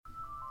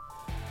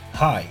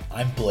Hi,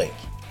 I'm Blake,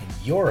 and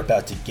you're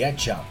about to get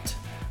jumped.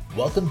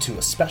 Welcome to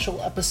a special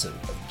episode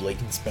of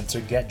Blake and Spencer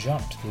Get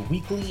Jumped, the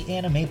weekly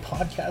anime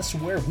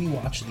podcast where we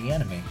watch the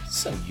anime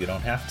so you don't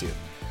have to.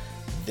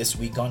 This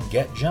week on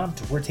Get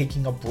Jumped, we're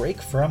taking a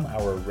break from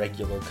our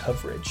regular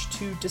coverage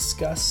to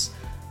discuss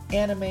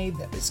anime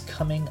that is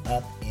coming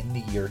up in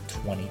the year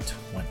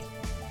 2020.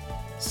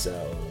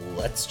 So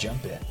let's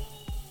jump in.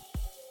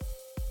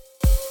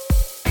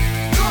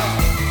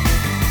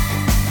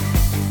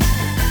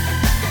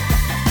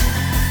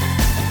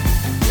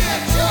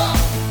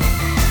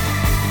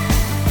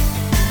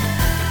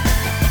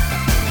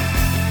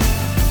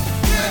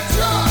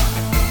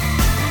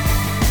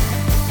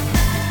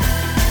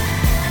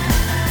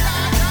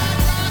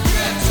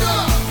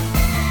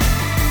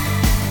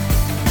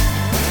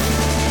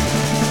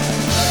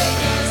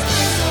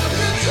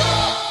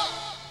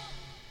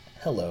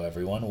 Hello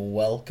everyone,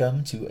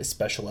 welcome to a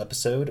special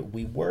episode.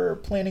 We were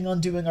planning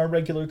on doing our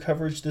regular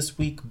coverage this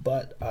week,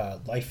 but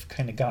life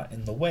kind of got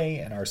in the way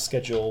and our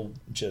schedule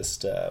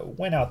just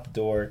went out the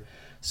door.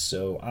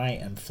 So I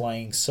am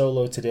flying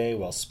solo today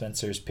while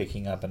Spencer's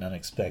picking up an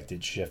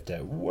unexpected shift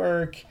at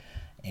work.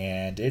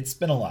 And it's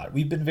been a lot.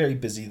 We've been very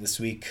busy this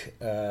week.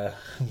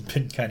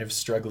 Been kind of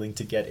struggling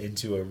to get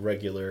into a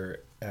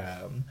regular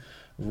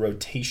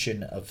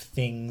rotation of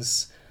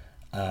things.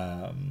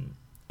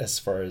 As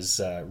far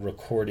as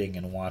recording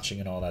and watching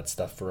and all that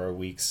stuff for our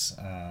weeks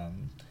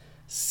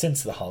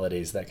since the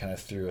holidays, that kind of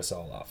threw us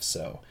all off.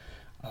 So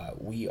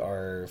we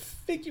are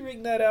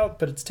figuring that out,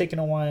 but it's taken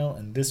a while.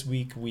 And this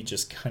week we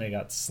just kind of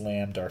got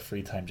slammed. Our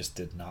free time just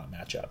did not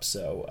match up.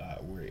 So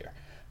we're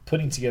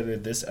putting together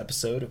this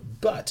episode.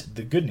 But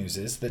the good news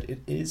is that it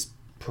is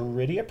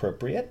pretty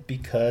appropriate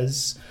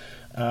because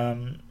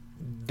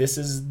this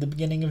is the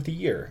beginning of the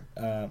year.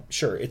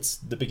 Sure, it's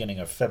the beginning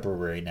of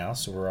February now,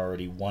 so we're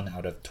already 1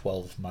 out of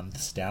 12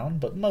 months down,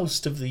 but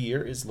most of the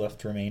year is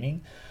left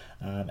remaining.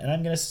 And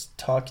I'm going to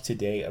talk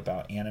today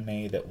about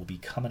anime that will be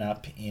coming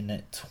up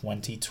in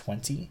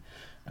 2020.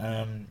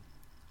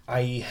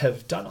 I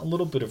have done a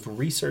little bit of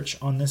research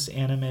on this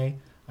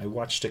anime. I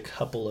watched a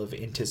couple of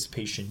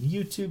anticipation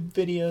YouTube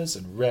videos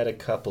and read a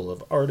couple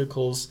of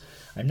articles.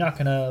 I'm not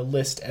going to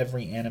list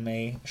every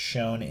anime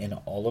shown in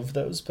all of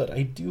those, but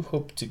I do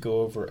hope to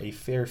go over a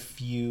fair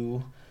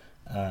few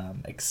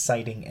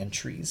exciting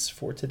entries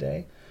for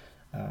today.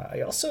 I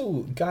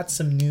also got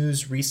some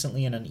news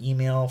recently in an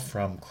email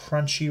from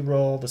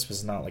Crunchyroll. This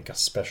was not like a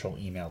special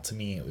email to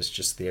me. It was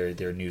just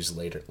their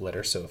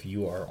newsletter. So if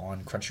you are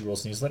on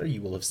Crunchyroll's newsletter,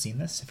 you will have seen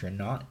this. If you're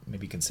not,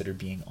 maybe consider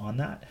being on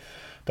that.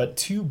 But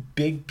two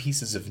big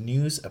pieces of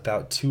news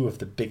about two of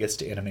the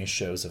biggest anime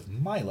shows of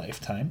my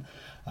lifetime.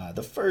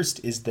 The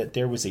first is that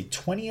there was a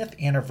 20th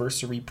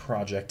anniversary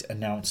project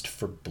announced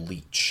for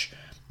Bleach.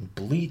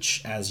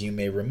 Bleach, as you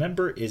may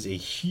remember, is a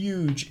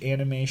huge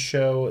anime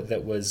show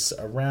that was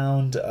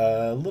around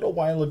a little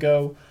while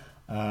ago.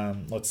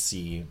 Let's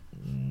see.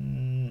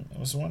 It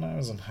was when I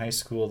was in high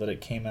school that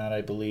it came out,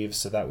 I believe.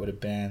 So that would have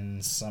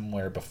been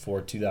somewhere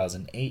before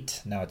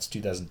 2008. Now it's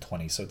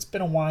 2020. So it's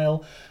been a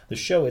while. The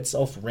show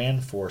itself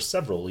ran for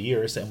several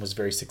years and was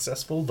very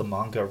successful. The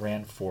manga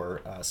ran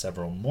for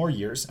several more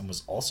years and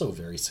was also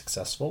very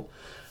successful.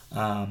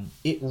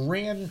 It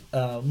ran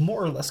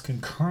more or less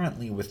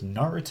concurrently with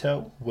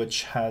Naruto,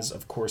 which has,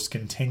 of course,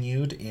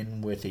 continued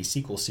in with a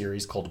sequel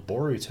series called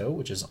Boruto,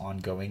 which is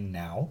ongoing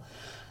now.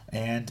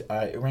 And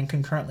it ran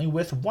concurrently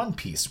with One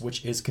Piece,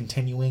 which is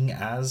continuing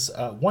as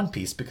One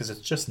Piece because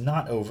it's just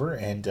not over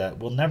and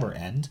will never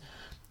end.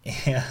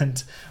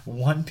 And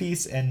One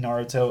Piece and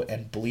Naruto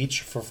and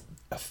Bleach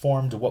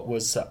formed what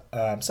was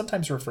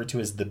sometimes referred to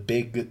as the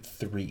Big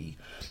Three.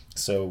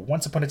 So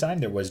once upon a time,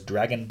 there was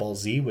Dragon Ball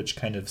Z, which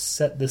kind of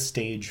set the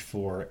stage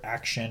for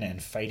action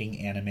and fighting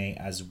anime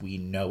as we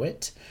know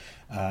it.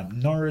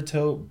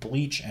 Naruto,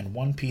 Bleach, and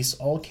One Piece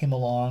all came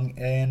along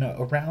in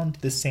around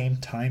the same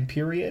time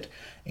period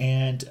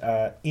and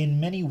in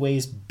many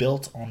ways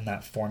built on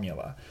that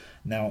formula.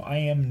 Now, I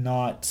am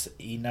not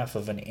enough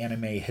of an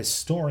anime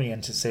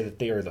historian to say that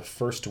they are the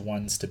first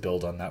ones to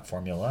build on that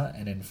formula,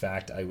 and in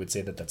fact, I would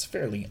say that that's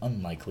fairly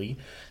unlikely.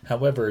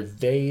 However,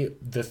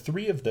 the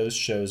three of those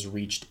shows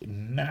reached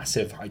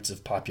massive heights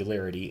of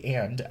popularity,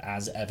 and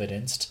as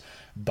evidenced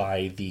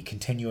by the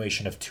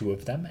continuation of two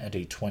of them and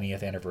a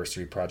 20th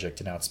anniversary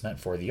project announcement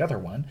for the other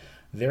one,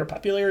 their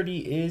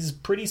popularity is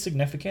pretty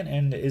significant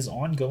and is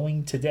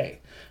ongoing today.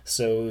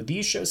 So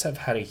these shows have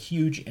had a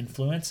huge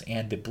influence,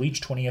 and the Bleach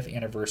 20th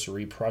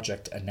anniversary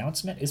project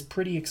announcement is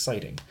pretty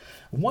exciting.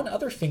 One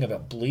other thing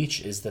about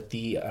Bleach is that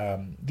the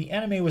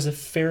anime was a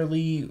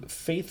fairly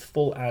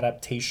faithful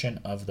adaptation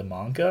of the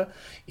manga.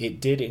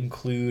 It did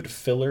include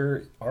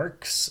filler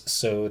arcs,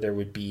 so there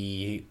would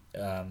be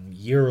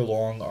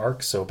year-long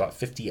arcs, so about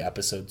 50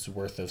 episodes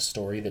worth of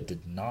story that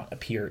did not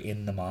appear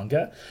in the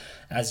manga.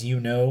 As you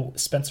know,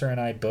 Spencer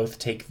and I both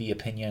take the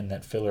opinion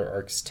that filler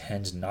arcs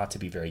tend not to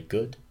be very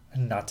good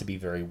and not to be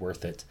very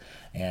worth it.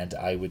 And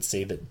I would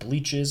say that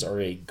Bleaches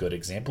are a good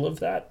example of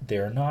that.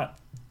 They're not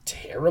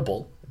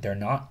terrible. They're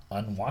not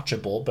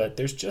unwatchable, but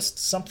there's just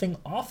something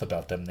off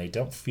about them. They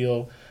don't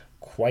feel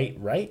quite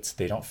right.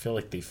 They don't feel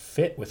like they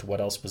fit with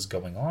what else was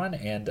going on.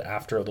 And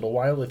after a little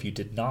while, if you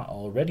did not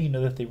already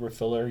know that they were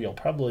filler, you'll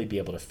probably be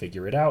able to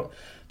figure it out,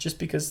 just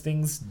because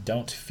things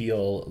don't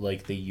feel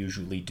like they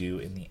usually do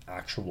in the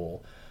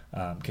actual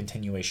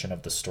continuation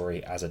of the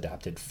story as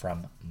adapted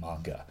from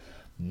manga.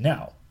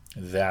 Now,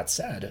 that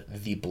said,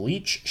 the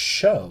Bleach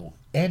show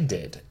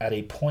ended at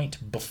a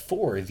point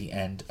before the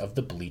end of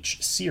the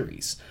Bleach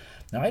series.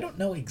 Now, I don't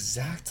know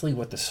exactly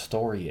what the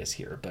story is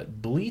here,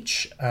 but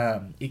Bleach,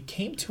 it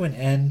came to an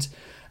end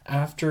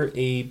after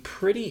a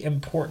pretty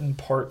important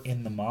part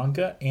in the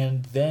manga,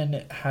 and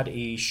then had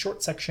a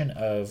short section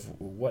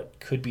of what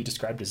could be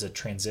described as a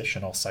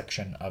transitional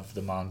section of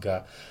the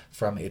manga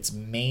from its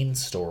main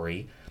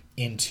story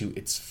into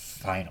its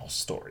final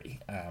story.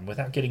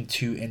 Without getting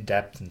too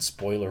in-depth and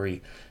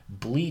spoilery,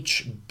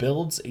 Bleach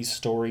builds a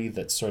story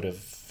that sort of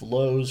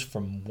flows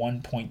from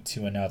one point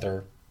to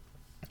another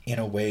in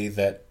a way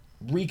that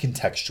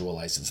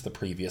recontextualizes the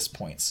previous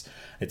points.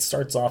 It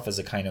starts off as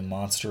a kind of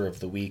monster of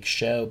the week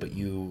show, but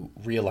you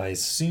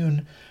realize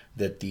soon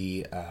that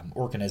the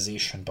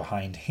organization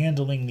behind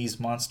handling these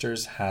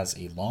monsters has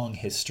a long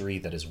history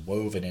that is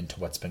woven into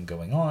what's been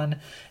going on,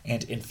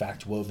 and in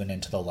fact woven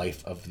into the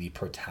life of the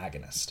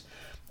protagonist.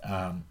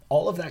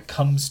 All of that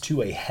comes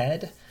to a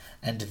head,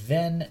 and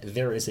then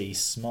there is a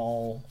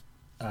small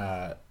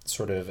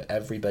sort of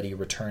everybody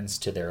returns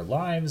to their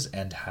lives,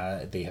 and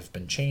they have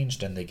been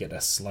changed, and they get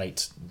a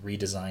slight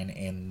redesign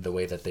in the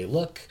way that they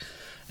look.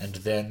 And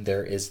then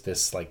there is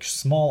this like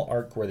small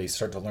arc where they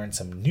start to learn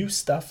some new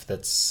stuff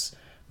that's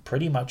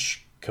pretty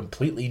much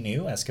completely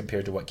new as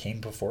compared to what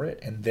came before it.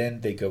 And then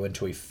they go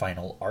into a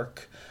final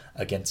arc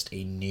against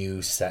a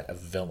new set of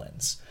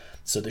villains.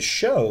 So the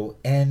show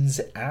ends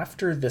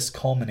after this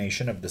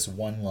culmination of this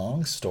one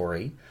long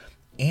story.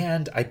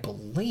 And I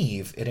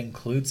believe it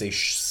includes a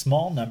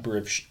small number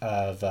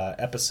of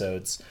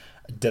episodes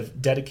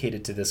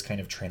dedicated to this kind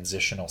of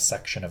transitional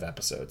section of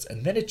episodes.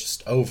 And then it's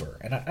just over.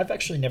 And I've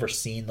actually never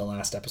seen the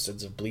last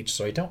episodes of Bleach,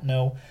 so I don't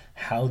know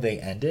how they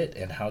end it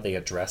and how they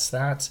address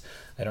that.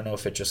 I don't know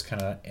if it just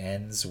kind of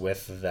ends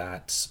with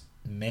that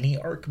mini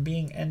arc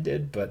being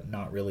ended, but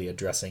not really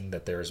addressing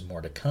that there's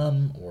more to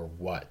come or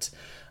what.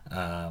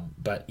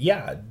 But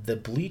yeah, the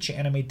Bleach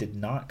anime did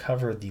not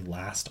cover the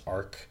last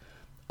arc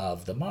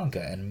of the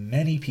manga, and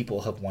many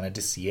people have wanted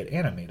to see it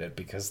animated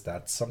because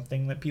that's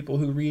something that people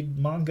who read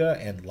manga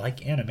and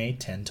like anime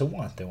tend to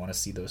want. They want to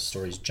see those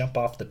stories jump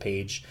off the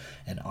page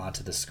and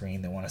onto the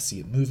screen. They want to see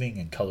it moving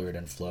and colored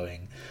and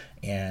flowing,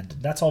 and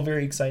that's all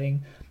very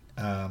exciting.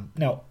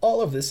 Now,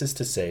 all of this is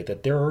to say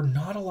that there are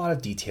not a lot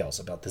of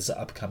details about this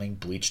upcoming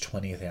Bleach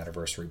 20th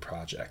anniversary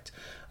project.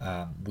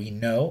 We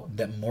know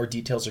that more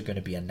details are going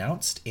to be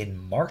announced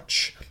in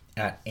March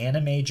at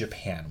Anime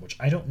Japan, which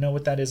I don't know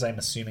what that is. I'm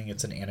assuming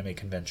it's an anime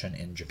convention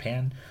in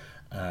Japan,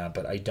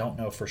 but I don't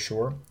know for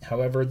sure.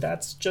 However,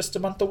 that's just a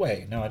month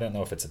away. Now, I don't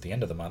know if it's at the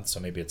end of the month, so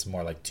maybe it's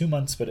more like 2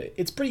 months, but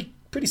it's pretty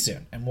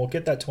soon, and we'll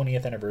get that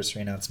 20th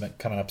anniversary announcement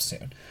coming up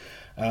soon.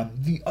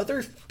 The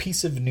other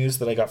piece of news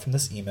that I got from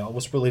this email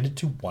was related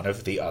to one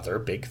of the other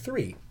big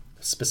three,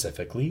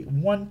 specifically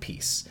One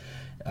Piece.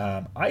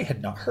 I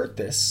had not heard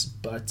this,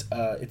 but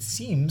it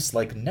seems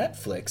like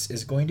Netflix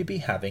is going to be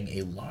having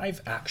a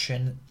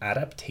live-action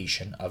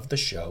adaptation of the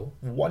show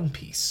One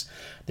Piece.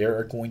 There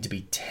are going to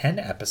be 10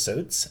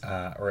 episodes,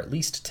 or at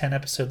least 10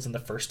 episodes in the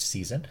first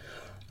season,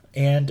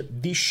 and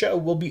the show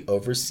will be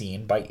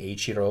overseen by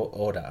Eiichiro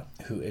Oda,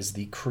 who is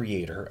the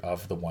creator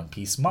of the One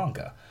Piece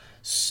manga.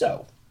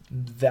 So,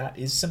 that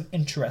is some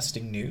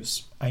interesting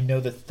news. I know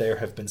that there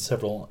have been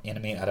several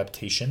anime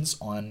adaptations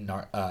on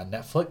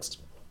Netflix.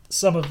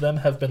 Some of them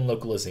have been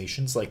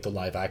localizations, like the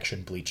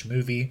live-action Bleach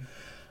movie,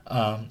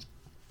 and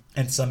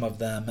some of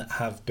them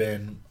have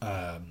been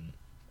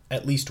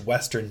at least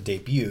Western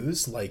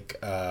debuts, like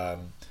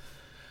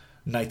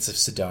Knights of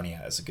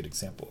Sidonia is a good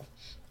example.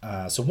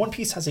 So One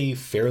Piece has a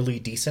fairly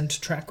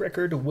decent track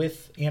record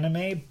with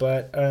anime,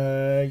 but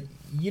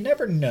you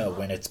never know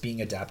when it's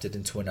being adapted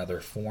into another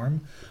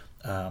form.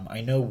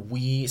 I know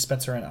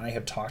Spencer and I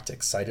have talked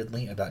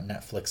excitedly about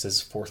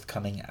Netflix's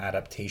forthcoming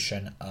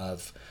adaptation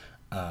of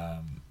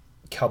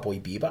Cowboy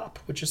Bebop,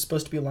 which is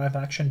supposed to be live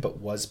action, but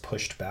was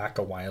pushed back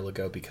a while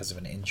ago because of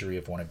an injury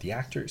of one of the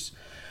actors.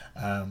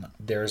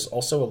 There's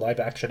also a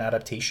live action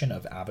adaptation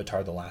of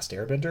Avatar: The Last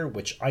Airbender,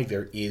 which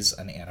either is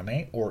an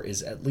anime or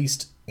is at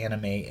least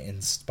anime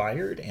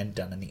inspired and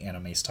done in the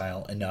anime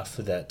style enough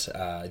that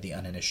the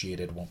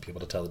uninitiated won't be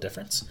able to tell the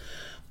difference.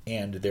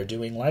 And they're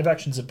doing live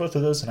actions of both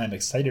of those, and I'm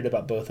excited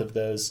about both of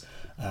those,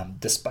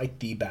 despite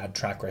the bad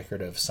track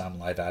record of some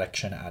live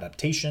action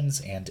adaptations,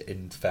 and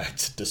in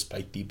fact,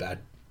 despite the bad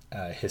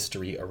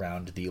history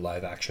around the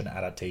live action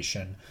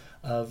adaptation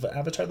of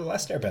Avatar: The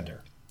Last Airbender.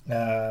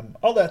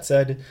 All that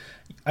said,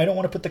 I don't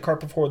want to put the cart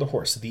before the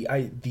horse. The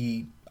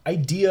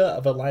idea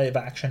of a live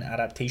action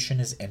adaptation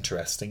is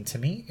interesting to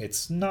me.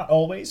 It's not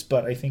always,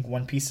 but I think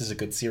One Piece is a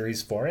good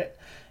series for it.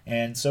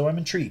 And so I'm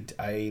intrigued.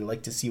 I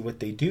like to see what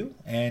they do.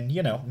 And,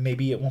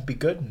 maybe it won't be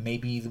good.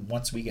 Maybe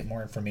once we get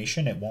more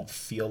information, it won't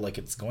feel like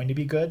it's going to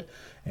be good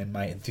and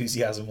my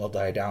enthusiasm will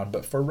die down.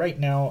 But for right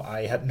now,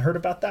 I hadn't heard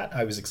about that.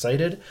 I was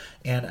excited.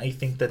 And I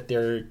think that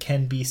there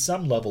can be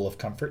some level of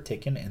comfort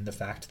taken in the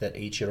fact that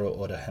Eiichiro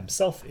Oda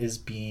himself is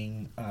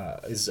being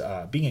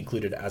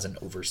included as an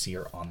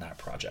overseer on that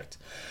project.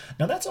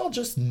 Now, that's all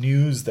just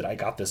news that I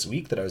got this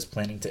week that I was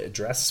planning to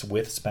address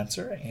with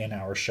Spencer in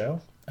our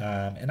show.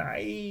 And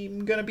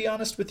I'm going to be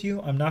honest with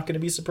you, I'm not going to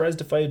be surprised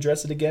if I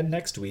address it again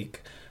next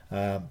week.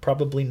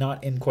 Probably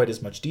not in quite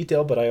as much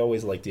detail, but I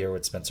always like to hear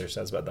what Spencer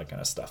says about that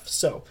kind of stuff.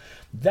 So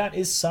that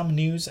is some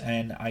news,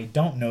 and I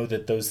don't know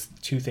that those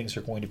two things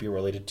are going to be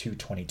related to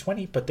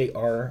 2020, but they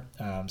are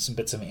some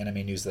bits of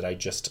anime news that I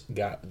just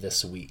got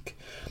this week.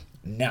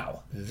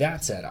 Now,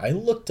 that said, I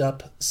looked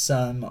up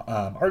some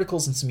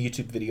articles and some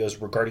YouTube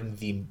videos regarding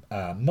the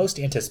most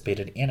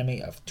anticipated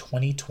anime of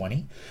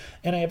 2020,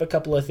 and I have a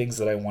couple of things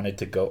that I wanted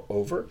to go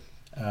over.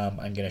 I'm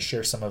going to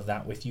share some of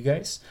that with you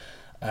guys.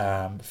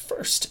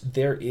 First,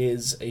 there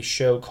is a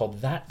show called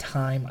That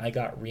Time I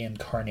Got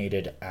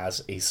Reincarnated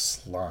as a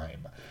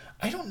Slime.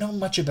 I don't know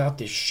much about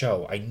this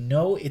show. I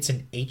know it's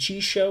an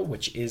ecchi show,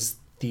 which is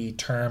the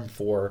term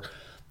for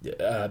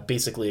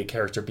basically a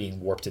character being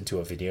warped into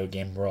a video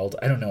game world.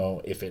 I don't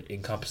know if it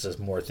encompasses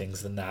more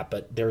things than that,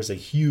 but there's a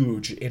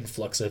huge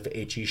influx of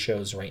ecchi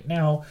shows right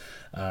now.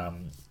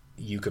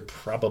 You could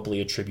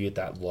probably attribute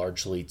that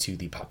largely to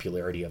the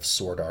popularity of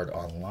Sword Art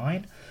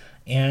Online.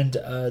 And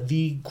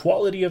the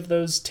quality of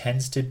those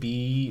tends to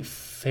be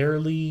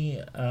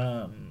fairly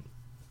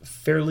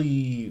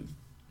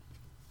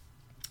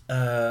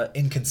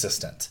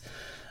inconsistent.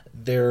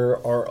 There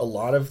are a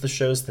lot of the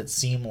shows that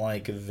seem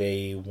like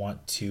they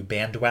want to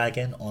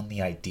bandwagon on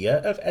the idea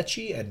of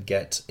ecchi and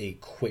get a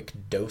quick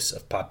dose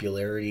of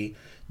popularity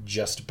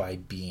just by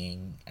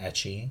being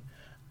ecchi.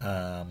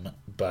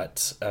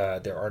 But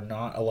there are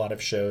not a lot of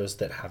shows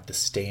that have the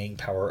staying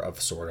power of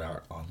Sword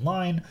Art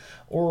Online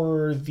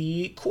or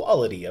the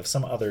quality of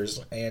some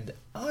others. And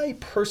I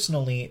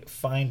personally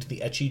find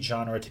the ecchi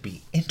genre to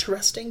be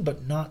interesting,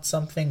 but not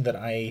something that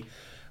I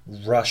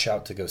rush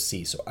out to go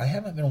see. So I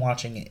haven't been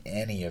watching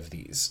any of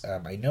these.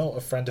 I know a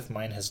friend of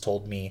mine has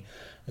told me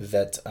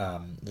that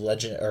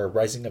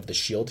Rising of the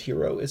Shield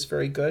Hero is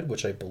very good,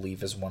 which I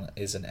believe is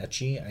an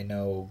ecchi. I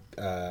know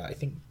I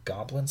think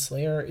Goblin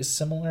Slayer is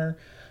similar.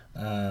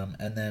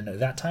 And then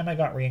That Time I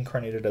Got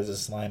Reincarnated as a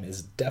Slime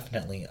is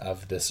definitely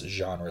of this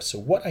genre. So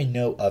what I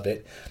know of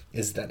it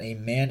is that a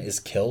man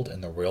is killed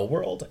in the real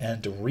world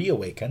and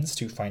reawakens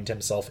to find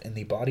himself in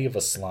the body of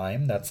a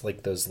slime. That's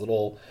like those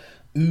little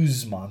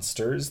ooze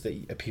monsters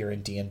that appear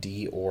in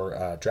D&D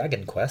or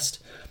Dragon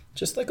Quest.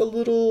 Just like a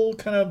little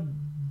kind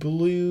of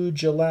blue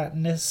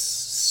gelatinous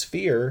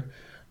sphere.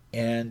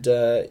 And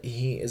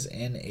he is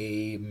in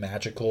a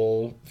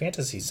magical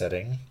fantasy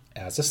setting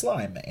as a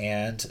slime.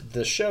 And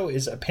the show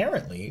is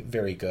apparently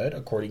very good,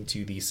 according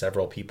to the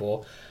several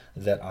people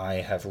that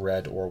I have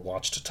read or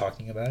watched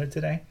talking about it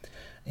today.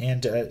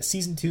 And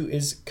season 2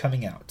 is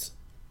coming out.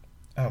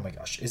 Oh my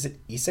gosh, is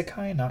it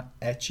isekai, not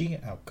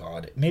ecchi? Oh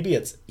god, maybe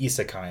it's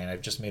isekai and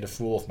I've just made a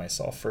fool of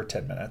myself for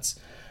 10 minutes.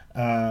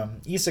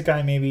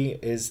 Isekai maybe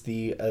is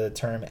the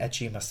term.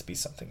 Ecchi must be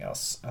something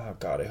else. Oh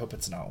god, I hope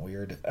it's not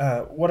weird.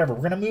 Whatever,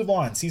 we're gonna move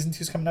on. Season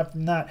 2 is coming up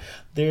from that.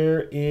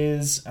 There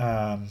is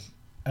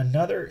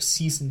another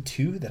season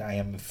 2 that I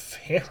am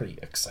very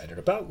excited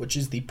about, which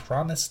is The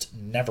Promised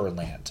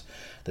Neverland.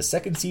 The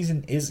second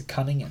season is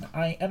coming and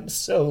I am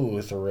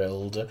so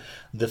thrilled.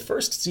 The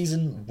first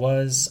season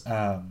was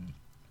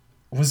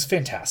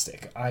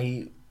fantastic.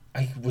 I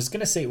was going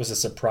to say it was a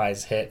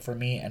surprise hit for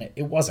me, and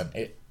it wasn't.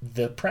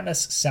 The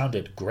premise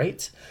sounded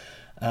great.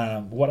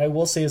 What I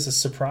will say is a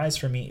surprise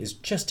for me is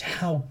just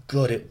how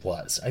good it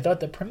was. I thought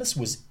the premise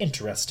was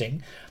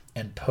interesting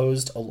and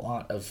posed a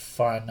lot of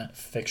fun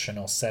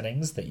fictional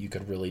settings that you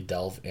could really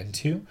delve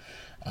into.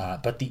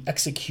 But the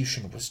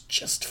execution was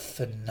just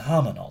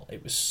phenomenal.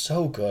 It was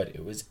so good.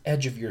 It was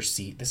edge of your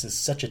seat. This is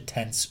such a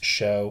tense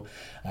show.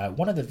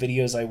 One of the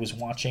videos I was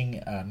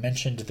watching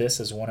mentioned this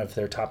as one of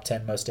their top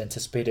 10 most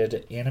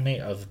anticipated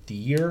anime of the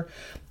year,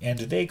 and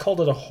they called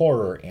it a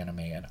horror anime.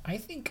 And I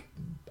think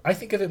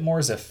of it more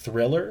as a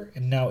thriller,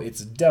 and now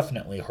it's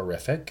definitely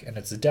horrific, and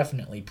it's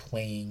definitely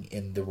playing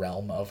in the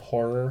realm of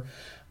horror.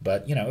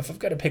 But, if I've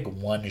got to pick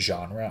one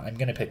genre, I'm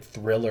going to pick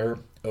thriller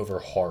over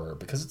horror,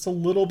 because it's a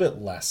little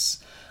bit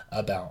less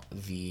about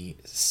the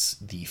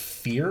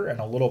fear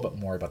and a little bit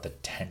more about the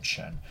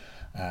tension.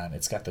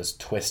 It's got those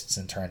twists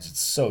and turns.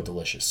 It's so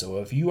delicious. So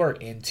if you are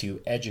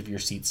into edge of your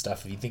seat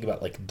stuff, if you think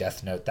about like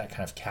Death Note, that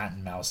kind of cat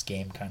and mouse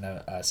game kind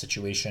of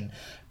situation,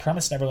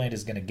 Promised Neverland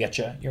is going to get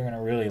you. You're going to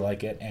really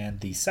like it.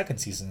 And the second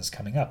season is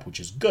coming up, which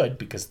is good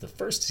because the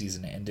first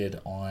season ended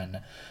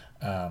on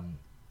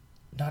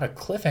not a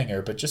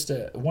cliffhanger, but just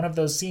one of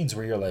those scenes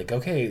where you're like,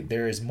 okay,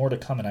 there is more to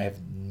come and I have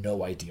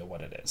no idea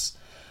what it is.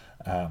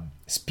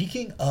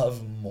 Speaking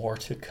of more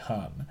to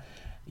come,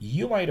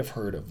 you might have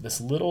heard of this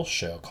little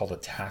show called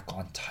Attack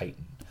on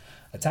Titan.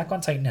 Attack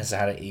on Titan has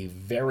had a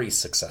very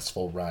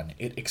successful run.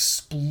 It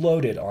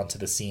exploded onto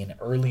the scene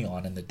early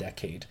on in the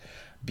decade,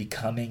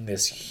 becoming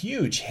this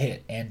huge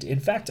hit. And in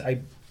fact,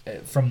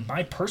 from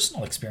my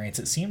personal experience,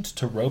 it seemed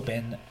to rope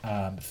in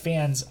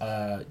fans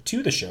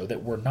to the show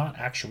that were not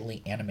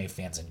actually anime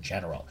fans in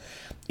general.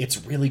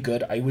 It's really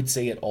good. I would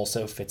say it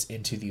also fits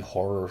into the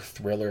horror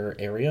thriller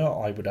area.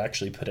 I would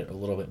actually put it a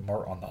little bit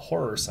more on the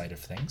horror side of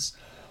things.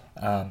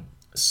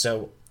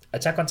 So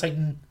Attack on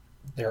Titan,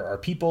 there are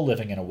people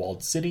living in a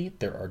walled city.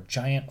 There are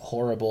giant,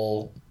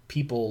 horrible,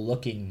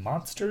 people-looking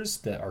monsters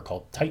that are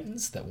called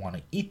Titans that want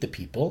to eat the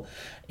people.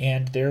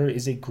 And there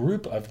is a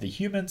group of the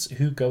humans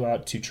who go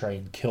out to try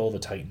and kill the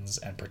Titans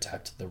and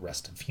protect the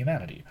rest of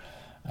humanity.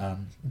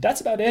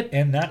 That's about it,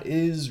 and that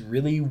is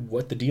really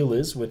what the deal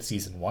is with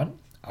Season 1.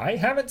 I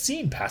haven't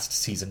seen past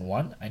Season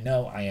 1. I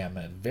know I am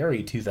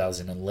very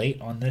 2000 and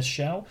late on this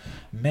show.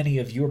 Many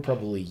of you are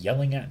probably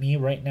yelling at me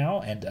right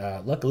now, and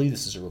luckily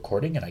this is a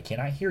recording and I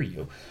cannot hear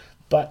you.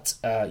 But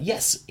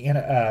yes,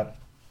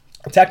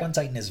 Attack on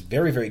Titan is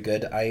very, very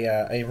good.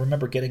 I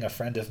remember getting a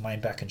friend of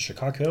mine back in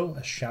Chicago,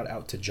 a shout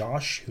out to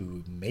Josh,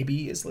 who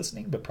maybe is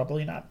listening, but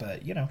probably not,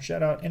 but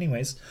shout out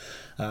anyways.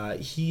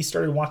 He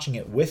started watching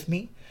it with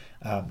me,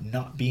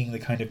 not being the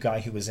kind of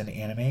guy who was in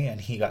anime, and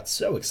he got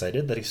so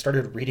excited that he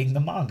started reading the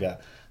manga.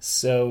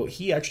 So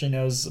he actually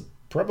knows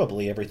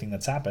probably everything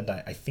that's happened.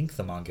 I think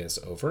the manga is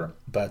over,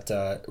 but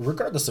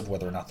regardless of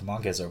whether or not the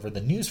manga is over, the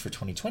news for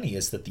 2020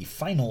 is that the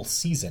final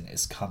season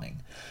is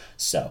coming.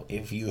 So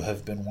if you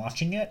have been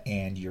watching it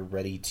and you're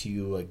ready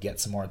to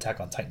get some more Attack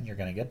on Titan, you're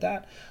going to get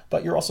that,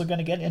 but you're also going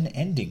to get an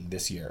ending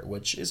this year,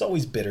 which is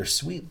always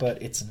bittersweet, but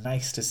it's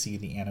nice to see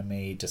the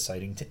anime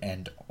deciding to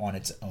end on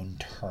its own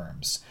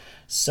terms.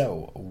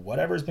 So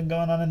whatever's been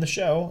going on in the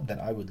show that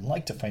I would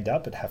like to find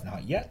out but have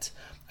not yet,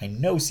 I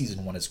know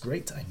Season 1 is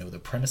great, I know the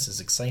premise is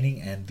exciting,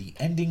 and the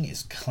ending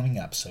is coming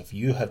up. So if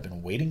you have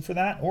been waiting for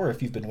that, or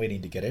if you've been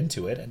waiting to get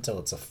into it until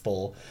it's a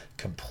full,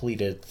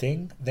 completed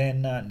thing,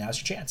 then now's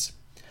your chance.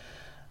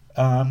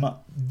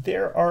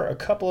 There are a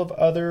couple of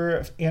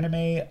other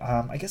anime.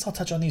 I guess I'll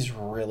touch on these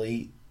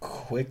really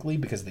quickly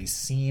because they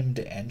seemed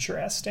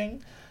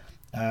interesting.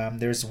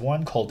 There's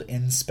one called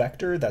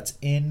Inspector, that's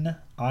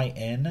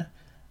IN/Spectre,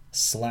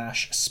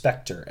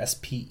 SPECTRE.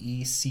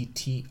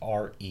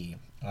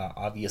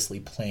 Obviously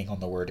playing on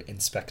the word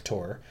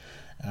inspector.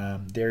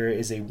 There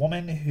is a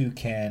woman who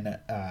can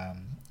a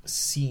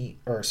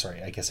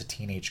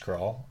teenage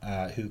girl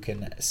who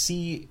can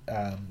see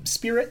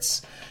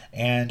spirits,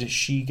 and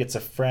she gets a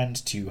friend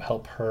to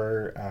help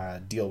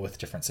her deal with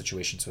different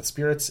situations with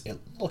spirits. It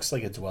looks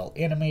like it's well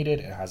animated.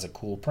 It has a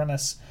cool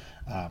premise.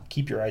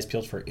 Keep your eyes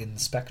peeled for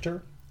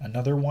Inspector.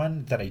 Another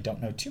one that I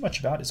don't know too much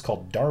about is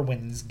called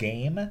Darwin's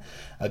Game.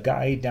 A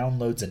guy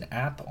downloads an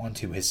app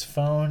onto his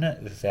phone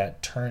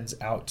that turns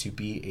out to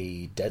be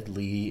a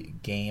deadly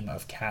game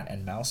of cat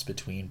and mouse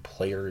between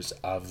players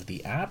of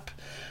the app.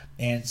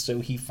 And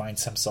so he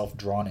finds himself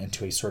drawn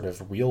into a sort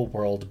of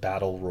real-world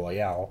battle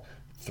royale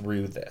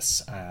through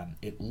this.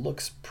 It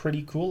looks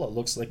pretty cool. It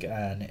looks like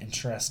an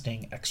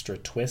interesting extra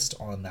twist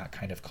on that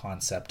kind of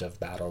concept of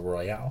battle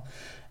royale.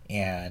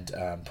 And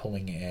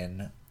pulling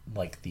in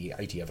like the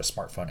idea of a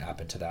smartphone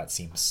app into that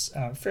seems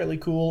fairly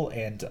cool,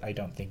 and I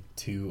don't think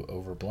too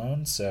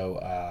overblown.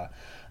 So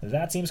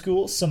that seems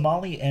cool.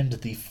 Somali and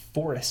the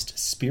Forest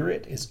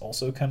Spirit is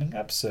also coming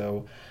up.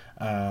 So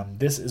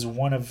this is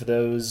one of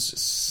those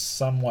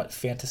somewhat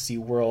fantasy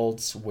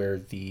worlds where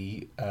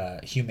the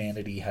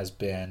humanity has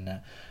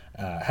been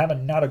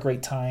having not a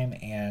great time,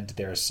 and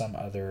there's some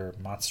other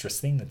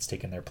monstrous thing that's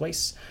taken their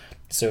place.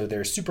 So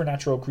there's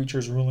supernatural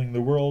creatures ruling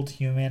the world.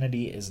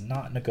 Humanity is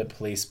not in a good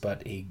place,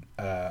 but a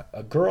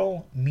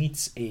girl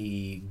meets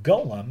a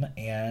golem,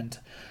 and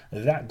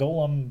that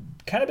golem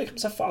kind of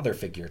becomes a father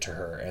figure to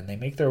her, and they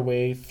make their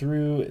way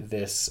through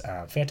this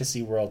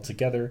fantasy world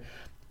together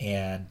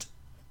and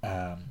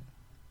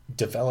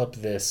develop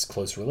this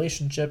close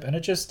relationship, and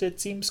it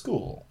seems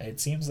cool. It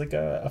seems like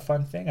a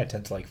fun thing. I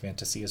tend to like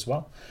fantasy as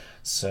well,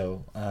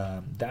 so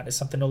that is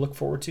something to look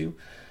forward to.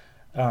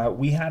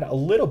 We had a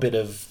little bit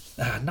of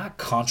not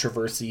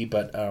controversy,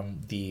 but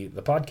the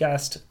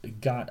podcast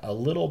got a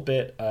little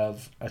bit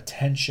of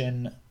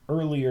attention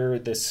earlier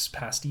this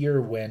past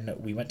year when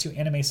we went to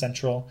Anime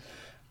Central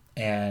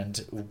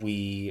and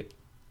we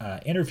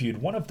interviewed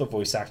one of the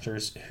voice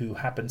actors who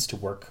happens to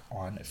work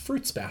on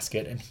Fruits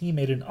Basket, and he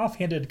made an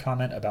offhanded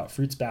comment about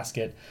Fruits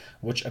Basket,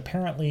 which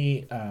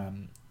apparently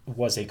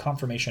was a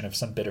confirmation of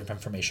some bit of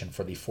information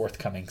for the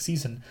forthcoming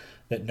season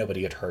that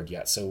nobody had heard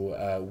yet.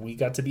 So we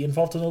got to be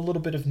involved in a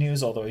little bit of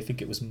news, although I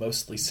think it was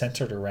mostly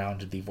centered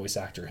around the voice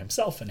actor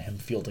himself and him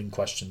fielding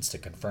questions to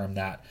confirm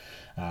that.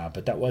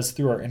 But that was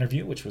through our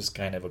interview, which was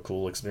kind of a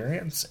cool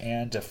experience.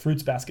 And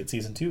Fruits Basket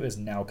Season 2 is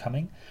now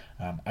coming.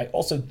 I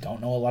also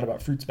don't know a lot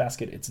about Fruits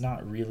Basket. It's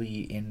not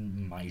really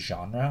in my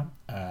genre,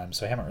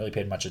 so I haven't really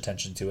paid much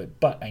attention to it.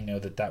 But I know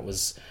that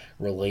was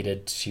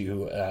related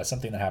to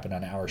something that happened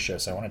on our show,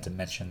 so I wanted to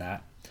mention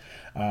that.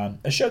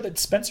 A show that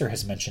Spencer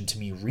has mentioned to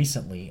me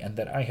recently and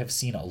that I have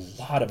seen a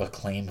lot of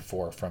acclaim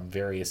for from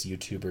various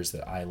YouTubers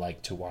that I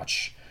like to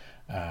watch.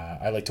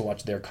 I like to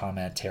watch their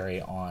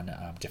commentary on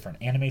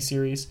different anime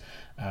series.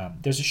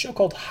 There's a show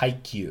called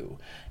Haikyuu,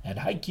 and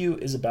Haikyuu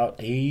is about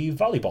a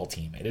volleyball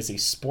team. It is a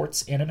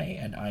sports anime,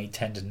 and I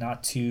tend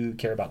not to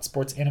care about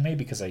sports anime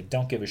because I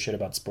don't give a shit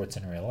about sports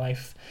in real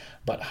life.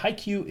 But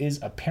Haikyuu is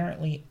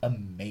apparently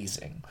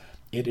amazing.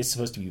 It is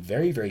supposed to be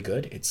very, very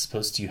good. It's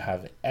supposed to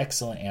have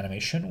excellent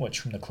animation,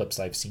 which from the clips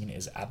I've seen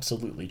is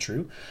absolutely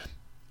true.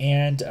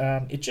 And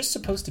it's just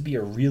supposed to be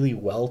a really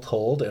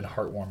well-told and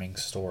heartwarming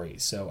story.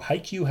 So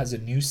Haikyuu has a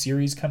new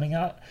series coming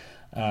out.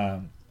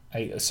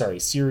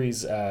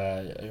 Series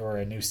or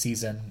a new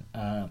season.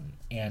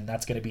 And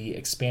that's going to be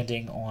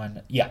expanding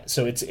on... Yeah,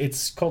 so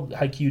it's called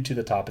Haikyuu to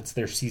the Top. It's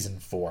their season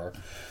 4.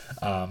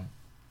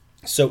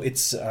 So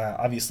it's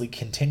obviously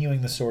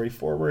continuing the story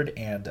forward,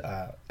 and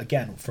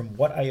again, from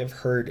what I have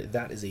heard,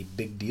 that is a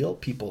big deal.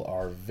 People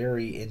are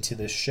very into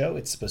this show.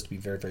 It's supposed to be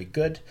very, very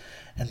good,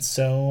 and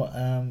so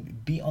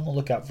be on the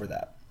lookout for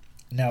that.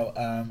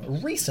 Now,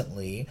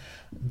 recently,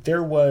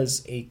 there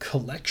was a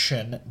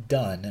collection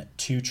done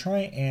to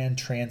try and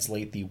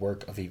translate the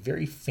work of a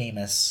very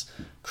famous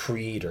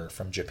creator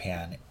from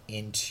Japan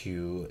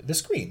into the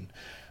screen.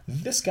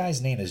 This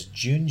guy's name is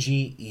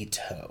Junji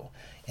Ito.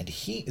 And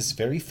he is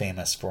very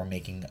famous for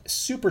making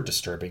super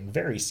disturbing,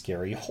 very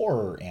scary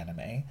horror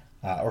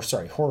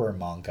horror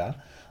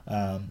manga.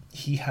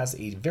 He has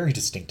a very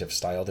distinctive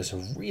style. There's a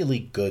really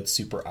good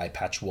Super Eye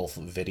Patch Wolf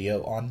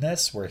video on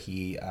this where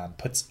he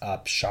puts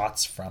up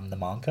shots from the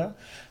manga.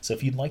 So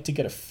if you'd like to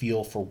get a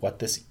feel for what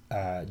this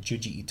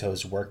Junji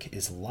Ito's work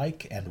is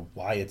like and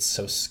why it's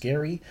so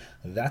scary,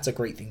 that's a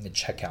great thing to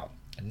check out.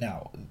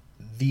 Now,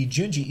 the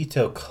Junji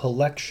Ito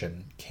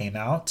collection came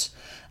out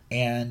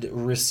and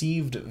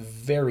received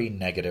very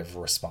negative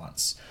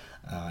response.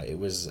 It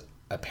was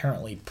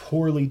apparently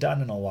poorly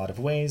done in a lot of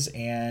ways,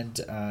 and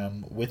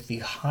with the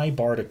high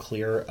bar to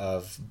clear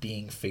of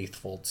being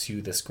faithful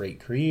to this great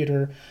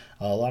creator,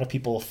 a lot of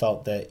people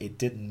felt that it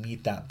didn't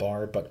meet that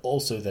bar, but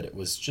also that it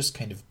was just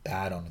kind of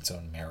bad on its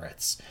own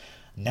merits.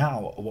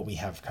 Now, what we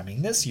have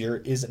coming this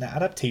year is an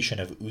adaptation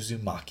of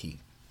Uzumaki.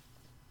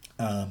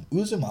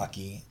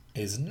 Uzumaki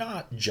is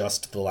not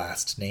just the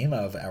last name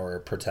of our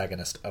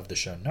protagonist of the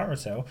show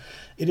Naruto.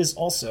 It is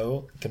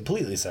also,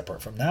 completely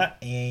separate from that,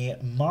 a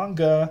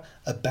manga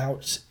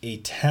about a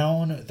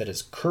town that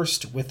is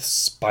cursed with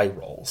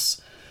spirals.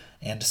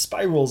 And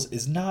spirals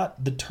is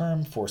not the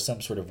term for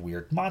some sort of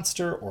weird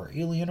monster or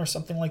alien or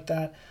something like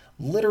that.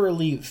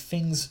 Literally,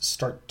 things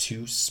start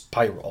to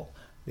spiral.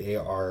 They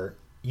are,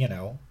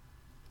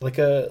 like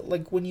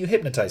when you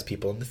hypnotize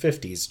people in the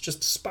 50s,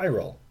 just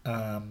spiral.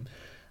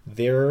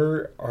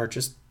 There are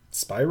just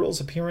spirals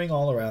appearing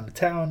all around the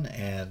town,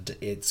 and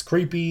it's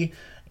creepy,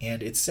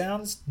 and it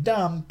sounds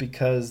dumb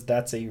because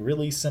that's a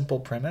really simple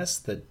premise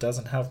that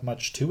doesn't have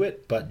much to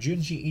it, but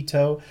Junji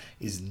Ito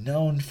is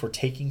known for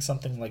taking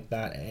something like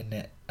that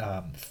and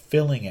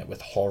filling it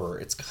with horror.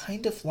 It's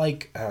kind of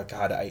like,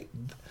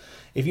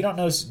 if you don't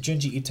know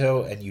Junji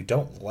Ito and you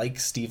don't like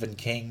Stephen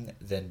King,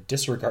 then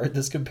disregard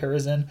this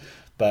comparison,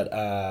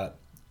 but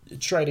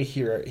try to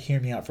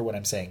hear me out for what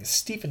I'm saying.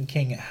 Stephen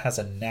King has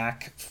a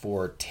knack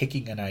for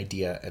taking an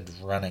idea and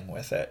running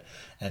with it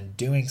and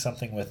doing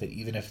something with it,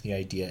 even if the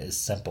idea is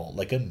simple,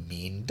 like a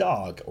mean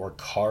dog or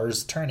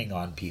cars turning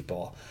on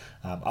people.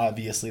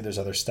 Obviously, there's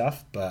other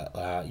stuff, but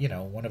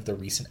one of the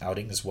recent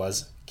outings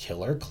was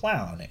Killer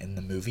Clown in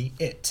the movie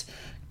It.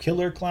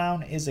 Killer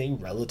Clown is a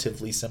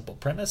relatively simple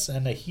premise,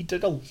 and he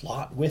did a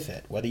lot with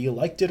it. Whether you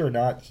liked it or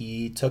not,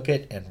 he took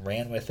it and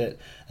ran with it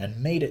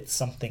and made it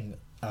something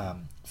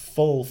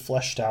full,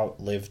 fleshed out,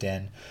 lived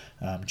in.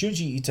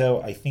 Junji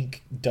Ito, I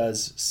think,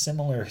 does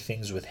similar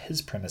things with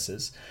his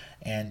premises,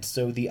 and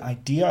so the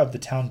idea of the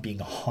town being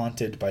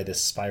haunted by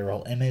this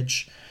spiral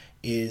image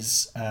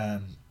is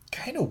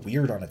kind of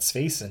weird on its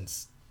face, and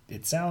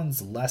it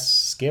sounds less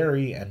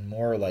scary and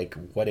more like,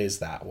 what is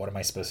that? What am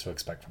I supposed to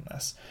expect from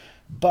this?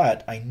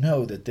 But I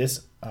know that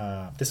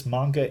this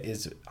manga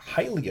is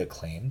highly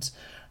acclaimed,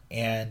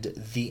 and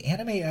the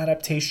anime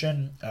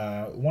adaptation,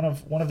 one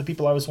of the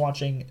people I was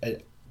watching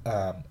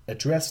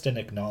addressed and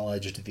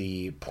acknowledged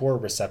the poor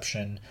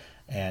reception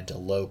and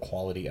low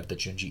quality of the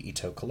Junji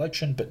Ito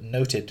collection, but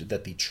noted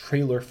that the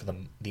trailer for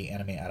the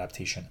anime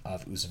adaptation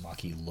of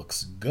Uzumaki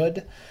looks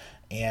good.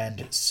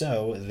 And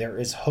so there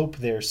is hope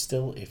there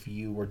still. If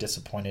you were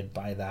disappointed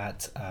by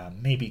that,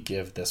 maybe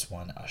give this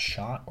one a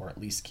shot, or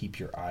at least keep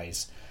your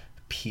eyes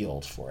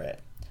peeled for it.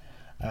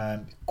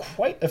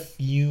 Quite a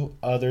few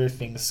other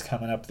things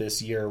coming up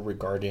this year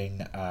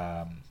regarding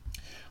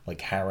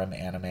like harem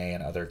anime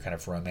and other kind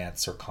of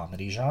romance or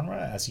comedy genre.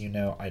 As you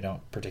know, I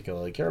don't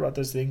particularly care about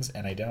those things,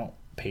 and I don't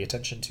pay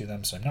attention to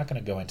them, so I'm not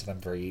going to go into them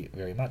very,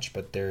 very much,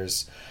 but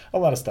there's a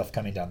lot of stuff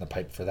coming down the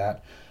pipe for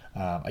that.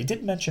 I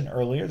did mention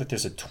earlier that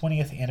there's a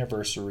 20th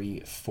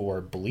anniversary for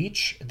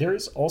Bleach. There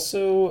is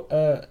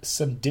also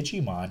some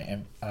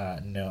Digimon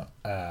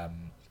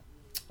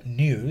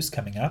news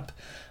coming up.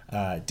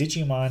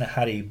 Digimon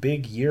had a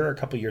big year a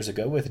couple years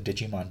ago with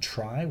Digimon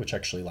Tri, which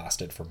actually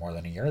lasted for more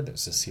than a year.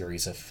 There's a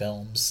series of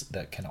films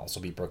that can also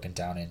be broken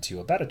down into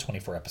about a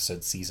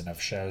 24-episode season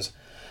of shows.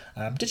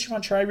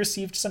 Digimon Tri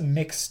received some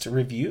mixed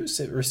reviews.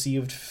 It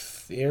received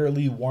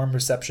fairly warm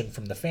reception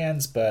from the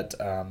fans, but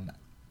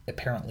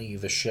apparently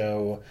the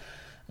show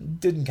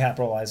didn't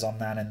capitalize on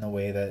that in the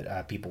way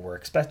that people were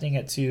expecting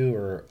it to,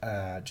 or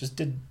just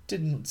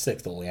didn't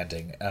stick the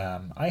landing.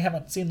 I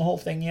haven't seen the whole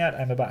thing yet.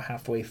 I'm about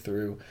halfway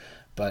through,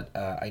 but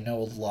I know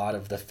a lot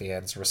of the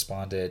fans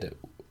responded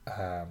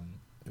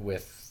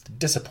with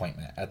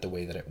disappointment at the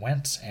way that it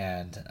went,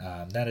 and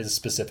that is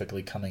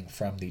specifically coming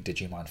from the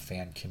Digimon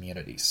fan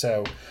community.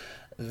 So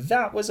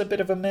that was a bit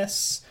of a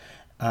miss.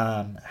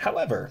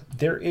 However,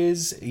 there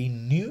is a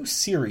new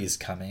series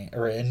coming,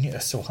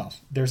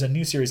 there's a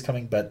new series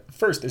coming, but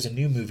first there's a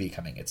new movie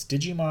coming. It's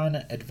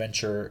Digimon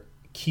Adventure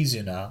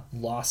Kizuna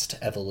Last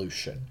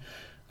Evolution.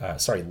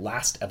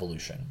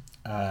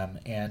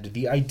 And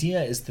the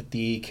idea is that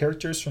the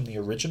characters from the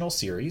original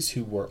series,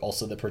 who were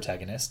also the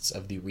protagonists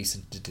of the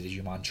recent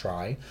Digimon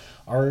Tri,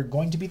 are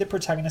going to be the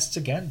protagonists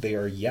again. They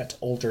are yet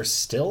older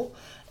still,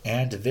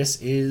 and this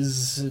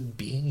is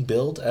being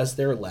billed as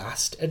their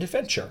last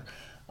adventure.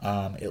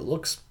 It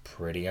looks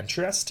pretty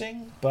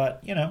interesting,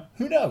 but,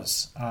 who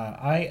knows?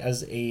 I,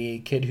 as a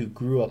kid who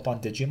grew up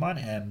on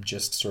Digimon, am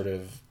just sort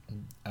of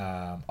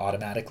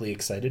automatically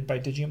excited by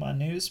Digimon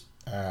news.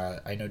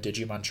 I know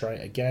Digimon Tri,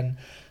 again,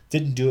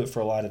 didn't do it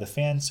for a lot of the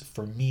fans.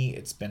 For me,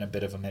 it's been a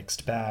bit of a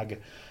mixed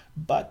bag.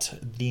 But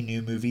the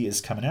new movie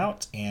is coming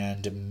out,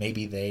 and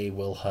maybe they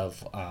will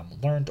have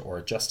learned or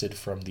adjusted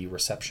from the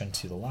reception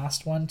to the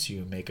last one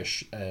to make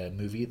a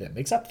movie that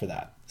makes up for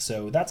that.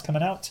 So that's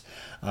coming out.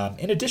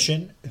 In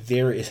addition,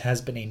 there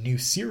has been a new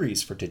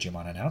series for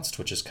Digimon announced,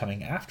 which is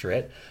coming after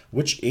it,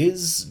 which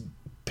is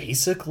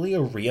basically a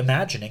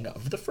reimagining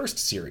of the first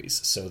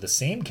series. So the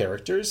same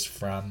characters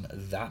from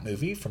that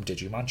movie, from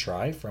Digimon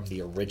Tri, from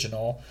the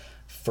original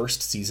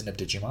first season of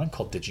Digimon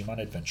called Digimon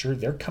Adventure,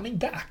 they're coming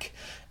back,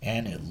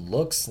 and it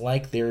looks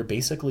like they're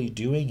basically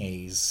doing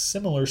a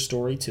similar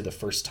story to the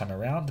first time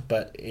around,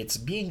 but it's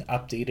being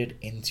updated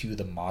into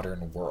the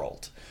modern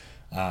world.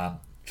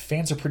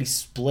 Fans are pretty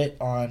split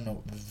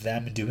on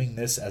them doing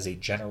this as a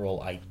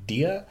general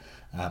idea.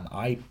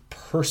 I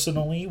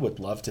personally would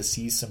love to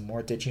see some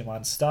more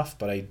Digimon stuff,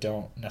 but I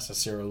don't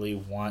necessarily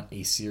want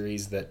a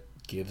series that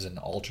gives an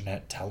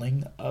alternate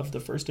telling of the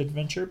first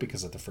adventure,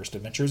 because the first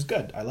adventure is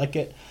good. I like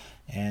it,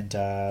 and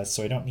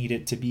so I don't need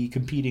it to be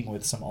competing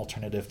with some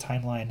alternative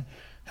timeline.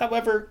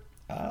 However,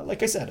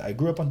 like I said, I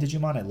grew up on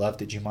Digimon. I love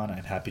Digimon.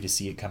 I'm happy to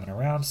see it coming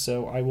around,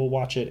 so I will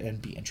watch it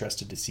and be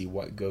interested to see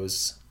what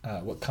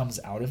comes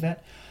out of it.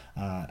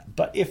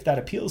 But if that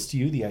appeals to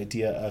you, the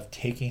idea of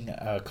taking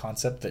a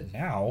concept that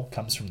now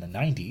comes from the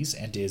 90s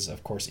and is,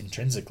 of course,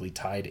 intrinsically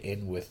tied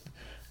in with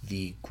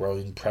the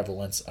growing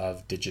prevalence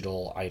of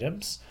digital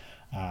items,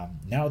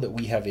 now that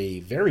we have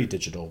a very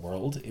digital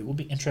world, it will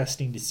be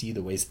interesting to see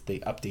the ways that they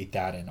update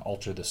that and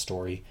alter the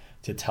story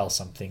to tell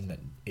something that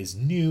is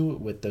new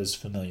with those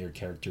familiar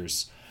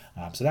characters.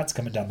 So that's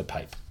coming down the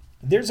pipe.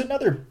 There's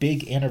another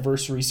big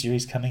anniversary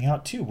series coming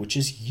out too, which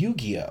is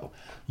Yu-Gi-Oh!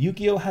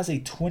 Yu-Gi-Oh! Has a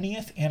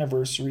 20th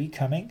anniversary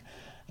coming,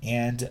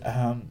 and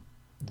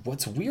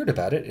what's weird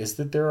about it is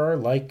that there are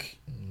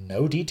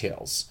no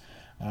details.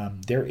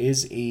 There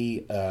is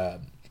a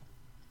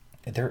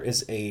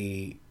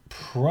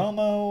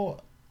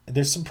promo.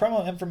 There's some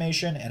promo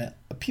information, and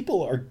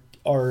people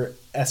are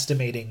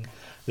estimating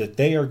that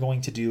they are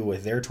going to do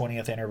with their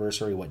 20th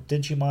anniversary what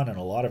Digimon and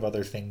a lot of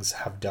other things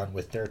have done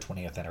with their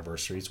 20th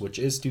anniversaries, which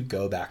is to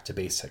go back to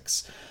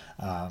basics.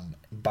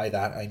 By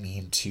that, I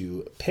mean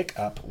to pick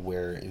up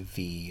where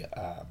the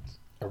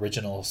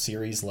original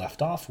series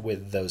left off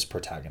with those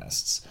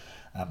protagonists.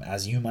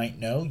 As you might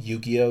know,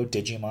 Yu-Gi-Oh!,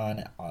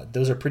 Digimon,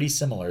 those are pretty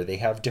similar. They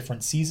have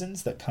different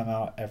seasons that come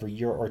out every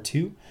year or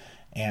two,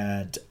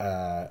 and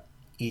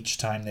each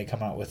time they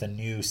come out with a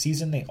new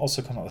season, they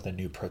also come out with a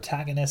new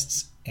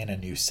protagonists in a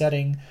new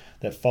setting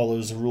that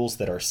follows rules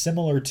that are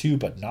similar to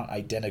but not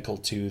identical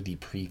to the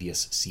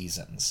previous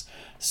seasons.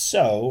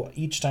 So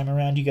each time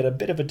around you get a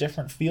bit of a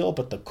different feel,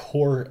 but the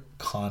core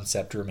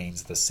concept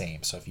remains the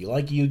same. So if you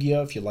like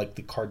Yu-Gi-Oh!, if you like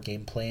the card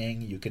game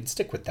playing, you can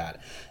stick with that.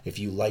 If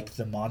you like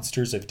the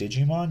monsters of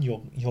Digimon,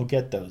 you'll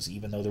get those,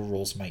 even though the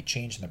rules might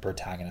change and the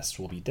protagonists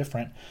will be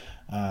different.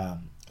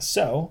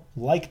 So,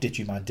 like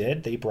Digimon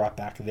did, they brought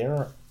back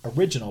their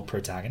original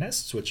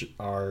protagonists, which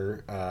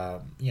are,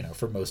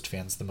 for most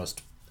fans, the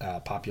most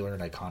popular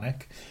and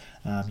iconic.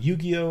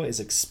 Yu-Gi-Oh! Is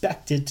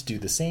expected to do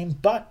the same,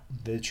 but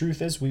the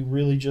truth is we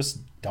really just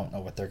don't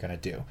know what they're going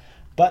to do.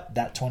 But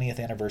that 20th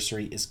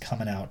anniversary is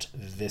coming out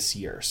this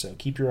year, so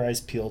keep your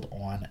eyes peeled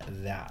on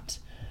that.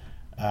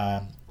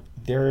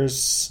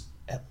 There's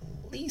at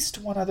least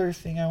one other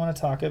thing I want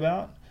to talk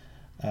about.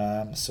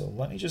 So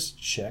let me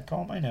just check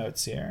all my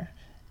notes here.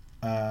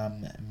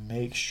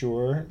 Make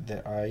sure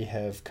that I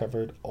have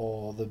covered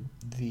all the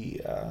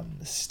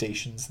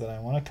stations that I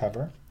want to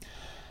cover.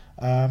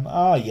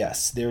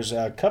 Yes, there's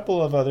a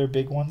couple of other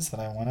big ones that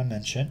I want to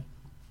mention.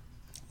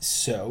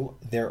 So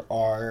there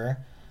are,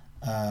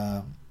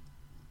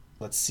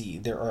 let's see,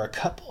 there are a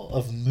couple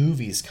of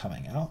movies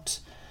coming out,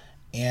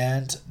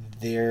 and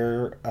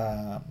they're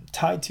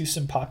tied to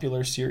some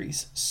popular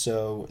series.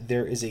 So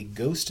there is a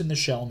Ghost in the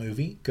Shell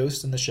movie,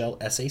 Ghost in the Shell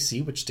SAC,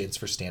 which stands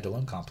for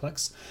Standalone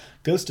Complex.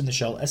 Ghost in the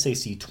Shell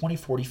SAC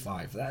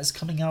 2045. That is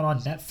coming out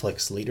on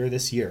Netflix later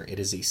this year. It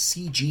is a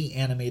CG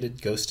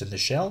animated Ghost in the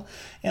Shell,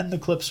 and the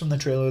clips from the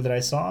trailer that I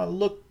saw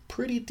look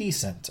pretty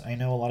decent. I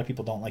know a lot of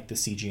people don't like the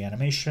CG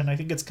animation. I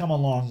think it's come a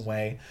long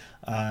way.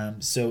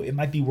 So it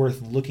might be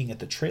worth looking at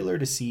the trailer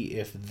to see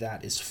if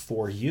that is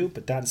for you,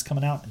 but that is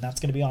coming out, and that's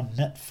going to be on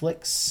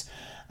Netflix.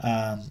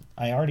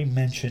 I already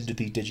mentioned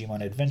the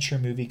Digimon Adventure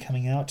movie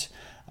coming out.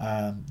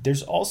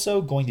 There's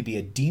also going to be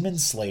a Demon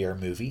Slayer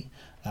movie.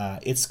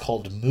 It's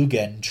called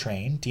Mugen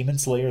Train, Demon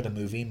Slayer the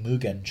movie,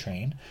 Mugen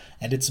Train.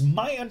 And it's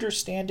my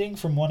understanding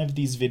from one of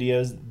these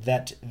videos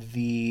that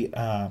the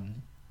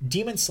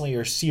Demon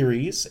Slayer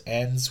series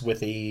ends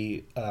with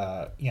the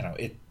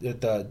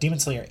Demon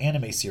Slayer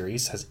anime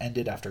series has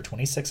ended after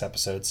 26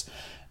 episodes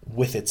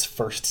with its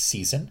first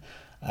season.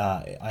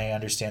 I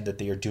understand that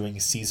they are doing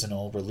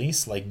seasonal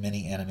release like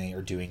many anime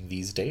are doing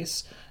these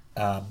days.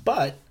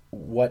 But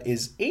what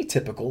is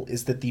atypical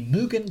is that the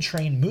Mugen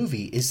Train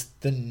movie is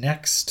the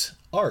next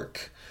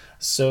arc.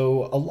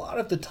 So a lot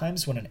of the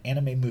times when an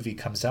anime movie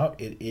comes out,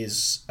 it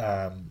is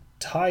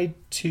tied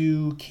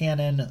to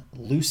canon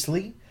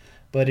loosely,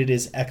 but it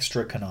is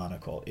extra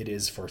canonical. It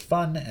is for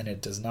fun, and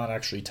it does not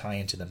actually tie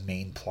into the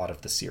main plot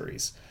of the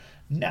series.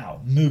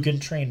 Now, Mugen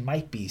Train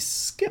might be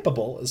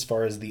skippable as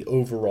far as the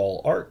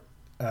overall arc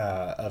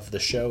of the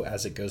show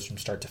as it goes from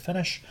start to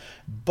finish,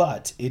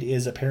 but it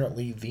is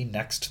apparently the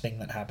next thing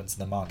that happens in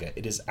the manga.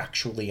 It is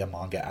actually a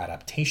manga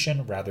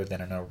adaptation rather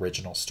than an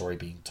original story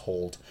being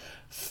told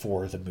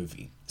for the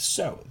movie.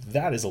 So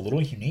that is a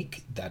little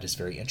unique. That is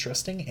very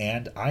interesting,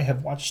 and I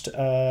have watched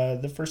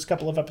the first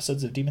couple of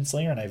episodes of Demon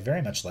Slayer, and I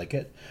very much like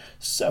it.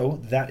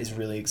 So that is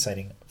really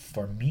exciting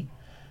for me.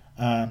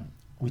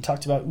 We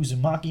talked about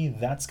Uzumaki.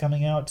 That's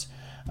coming out.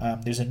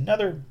 There's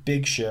another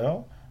big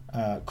show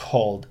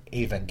called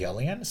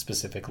Evangelion,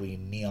 specifically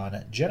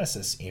Neon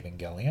Genesis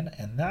Evangelion,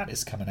 and that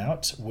is coming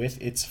out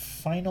with its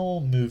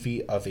final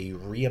movie of a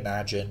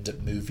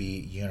reimagined movie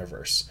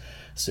universe.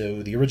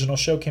 So the original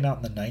show came out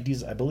in the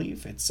 90s, I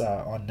believe. It's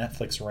on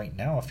Netflix right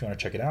now if you want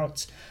to check it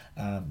out.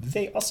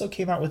 They also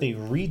came out with a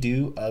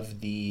redo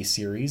of the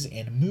series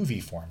in movie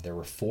form. There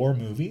were 4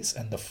 movies,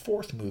 and the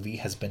 4th movie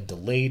has been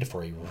delayed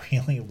for a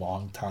really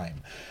long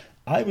time.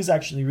 I was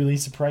actually really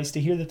surprised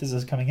to hear that this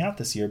is coming out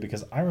this year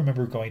because I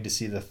remember going to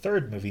see the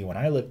 3rd movie when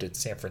I lived in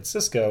San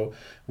Francisco,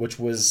 which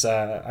was,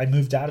 I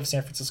moved out of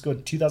San Francisco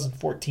in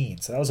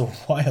 2014, so that was a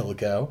while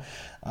ago.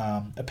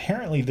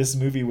 Apparently this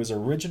movie was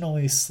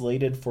originally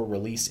slated for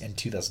release in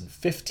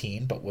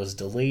 2015, but was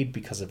delayed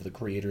because of the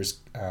creator's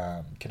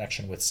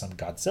connection with some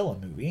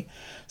Godzilla movie,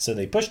 so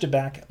they pushed it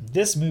back.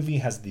 This movie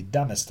has the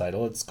dumbest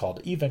title. It's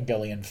called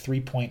Evangelion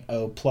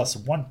 3.0 plus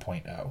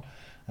 1.0.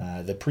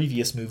 The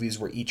previous movies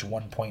were each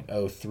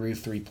 1.0 through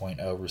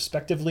 3.0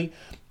 respectively,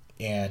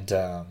 and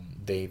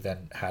they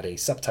then had a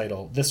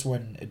subtitle. This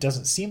one, it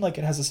doesn't seem like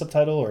it has a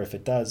subtitle, or if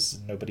it does,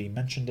 nobody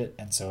mentioned it,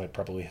 and so it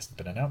probably hasn't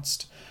been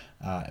announced.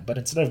 But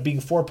instead of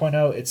being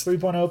 4.0, it's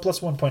 3.0 plus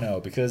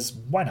 1.0, because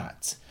why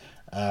not?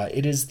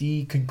 It is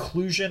the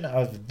conclusion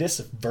of this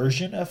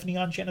version of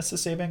Neon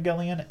Genesis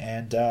Evangelion,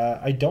 and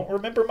I don't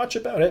remember much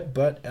about it,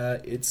 but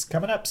it's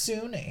coming up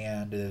soon,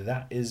 and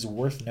that is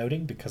worth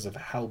noting because of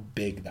how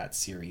big that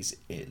series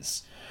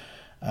is.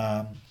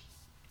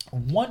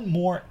 One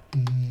more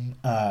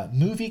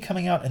movie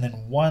coming out, and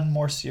then one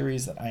more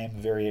series that I am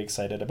very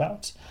excited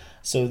about.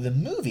 So the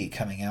movie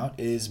coming out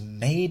is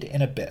Made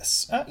in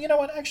Abyss. You know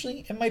what?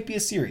 Actually, it might be a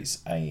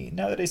series.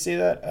 Now that I say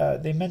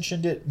that, they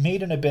mentioned it.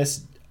 Made in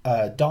Abyss,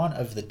 Dawn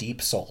of the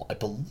Deep Soul. I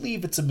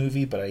believe it's a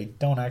movie, but I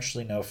don't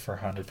actually know for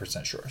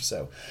 100% sure.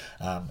 So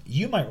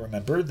you might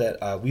remember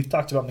that we've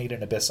talked about Made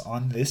in Abyss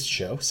on this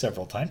show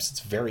several times. It's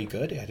very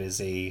good. It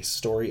is a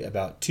story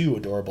about 2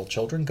 adorable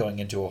children going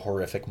into a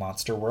horrific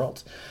monster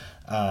world.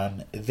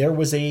 There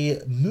was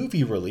a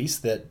movie release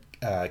that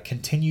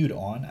continued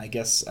on, I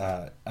guess,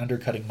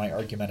 undercutting my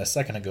argument a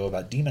second ago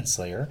about Demon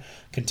Slayer,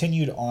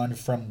 continued on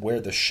from where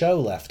the show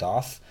left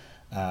off.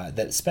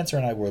 That Spencer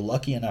and I were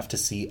lucky enough to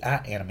see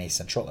at Anime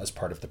Central as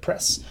part of the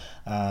press.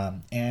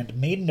 And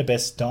Made in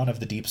Abyss, Dawn of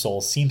the Deep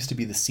Soul seems to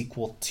be the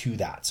sequel to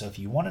that. So if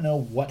you want to know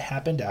what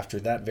happened after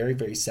that very,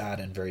 very sad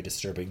and very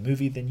disturbing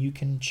movie, then you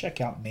can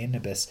check out Made in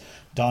Abyss,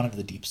 Dawn of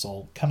the Deep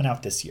Soul, coming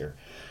out this year.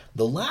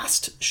 The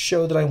last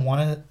show that I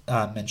want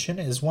to mention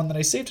is one that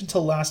I saved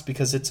until last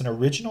because it's an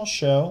original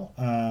show.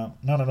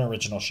 Not an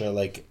original show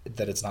like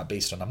that it's not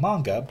based on a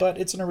manga, but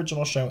it's an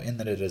original show in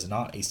that it is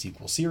not a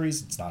sequel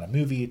series. It's not a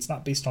movie. It's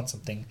not based on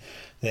something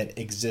that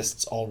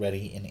exists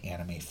already in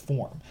anime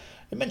form.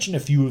 I mentioned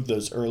a few of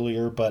those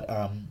earlier, but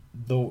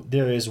though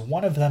there is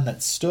one of them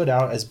that stood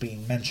out as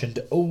being mentioned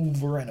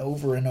over and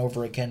over and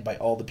over again by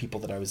all the people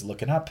that I was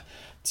looking up.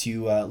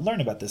 to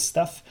learn about this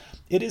stuff.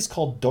 It is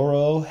called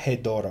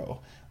Dorohedoro.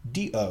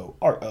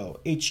 Dorohedoro.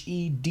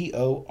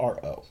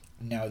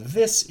 Now,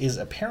 this is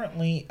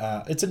apparently,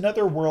 it's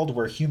another world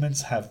where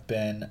humans have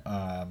been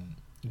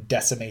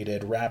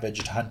decimated,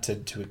 ravaged,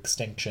 hunted to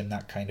extinction,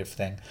 that kind of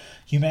thing.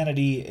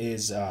 Humanity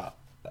is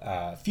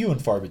few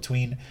and far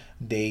between.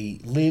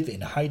 They live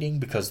in hiding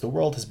because the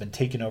world has been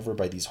taken over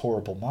by these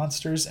horrible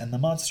monsters, and the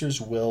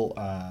monsters will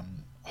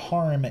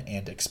harm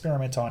and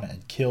experiment on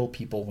and kill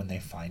people when they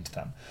find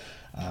them.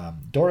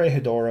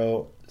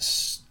 Dorohedoro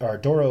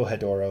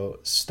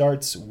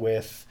starts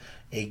with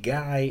a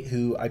guy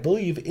who I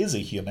believe is a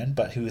human,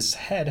 but whose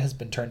head has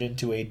been turned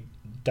into a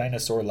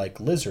dinosaur-like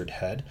lizard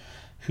head,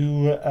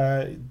 who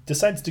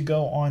decides to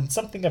go on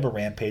something of a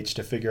rampage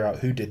to figure out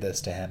who did this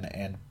to him,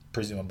 and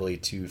presumably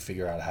to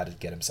figure out how to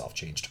get himself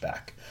changed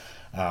back.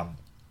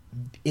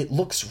 It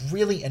looks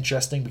really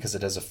interesting because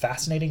it has a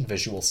fascinating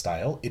visual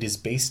style. It is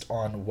based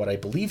on what I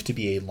believe to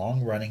be a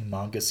long-running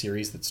manga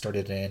series that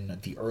started in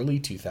the early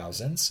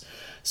 2000s.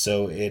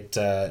 So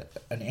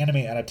an anime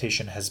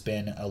adaptation has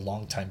been a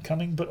long time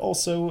coming, but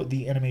also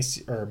the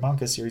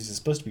manga series is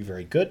supposed to be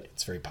very good.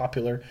 It's very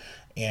popular,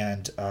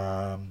 and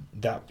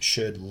that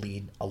should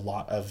lead a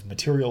lot of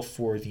material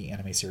for the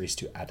anime series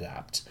to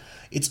adapt.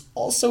 It's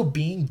also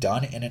being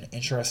done in an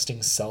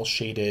interesting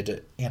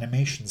cel-shaded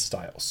animation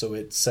style. So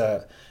it's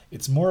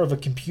more of a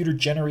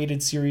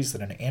computer-generated series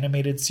than an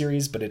animated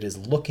series, but it is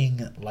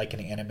looking like an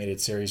animated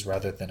series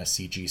rather than a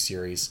CG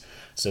series.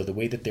 So the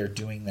way that they're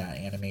doing that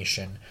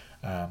animation,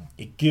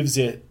 it gives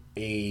it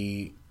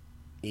a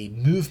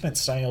movement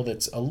style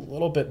that's a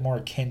little bit more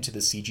akin to the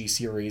CG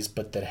series,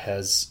 but that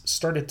has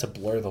started to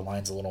blur the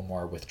lines a little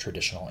more with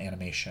traditional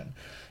animation.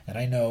 And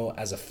I know,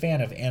 as a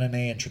fan of anime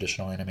and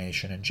traditional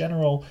animation in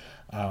general,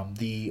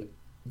 the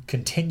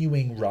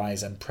continuing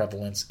rise and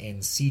prevalence in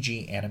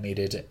CG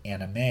animated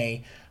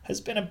anime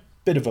has been a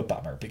bit of a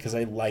bummer because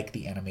I like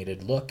the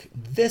animated look.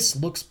 This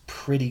looks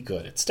pretty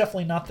good. It's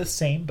definitely not the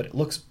same, but it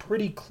looks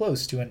pretty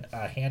close to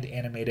a hand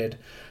animated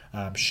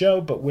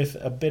show, but with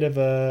a bit of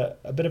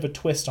a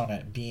twist on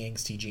it being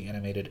CG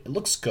animated. It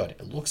looks good.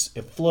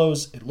 It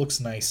flows. It looks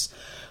nice.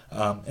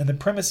 And the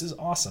premise is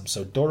awesome.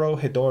 So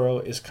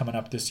Dorohedoro is coming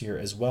up this year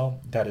as well.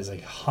 That is a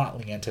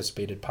hotly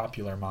anticipated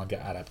popular manga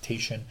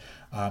adaptation,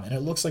 and it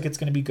looks like it's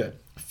going to be good.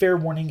 Fair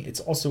warning, it's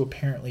also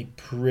apparently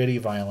pretty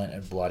violent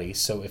and bloody,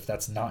 so if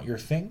that's not your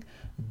thing,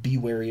 be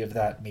wary of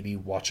that. Maybe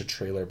watch a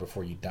trailer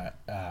before you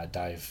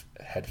dive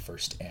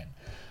headfirst in.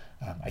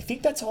 I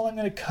think that's all I'm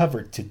going to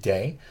cover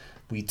today.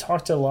 We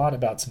talked a lot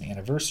about some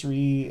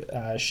anniversary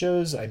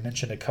shows. I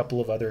mentioned a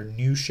couple of other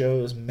new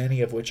shows,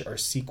 many of which are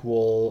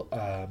sequel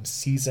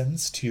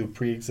seasons to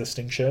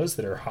pre-existing shows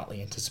that are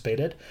hotly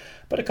anticipated,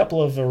 but a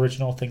couple of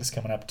original things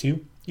coming up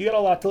too. You got a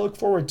lot to look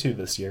forward to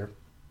this year.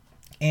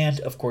 And,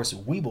 of course,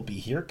 we will be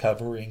here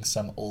covering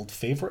some old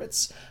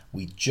favorites.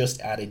 We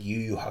just added Yu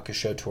Yu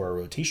Hakusho to our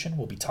rotation.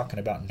 We'll be talking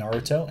about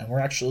Naruto, and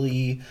we're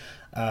actually,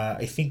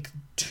 I think,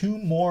 2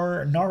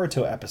 more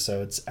Naruto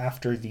episodes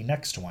after the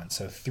next one.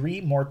 So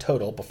 3 more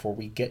total before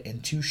we get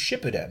into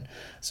Shippuden.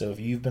 So if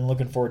you've been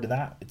looking forward to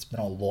that, it's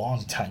been a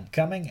long time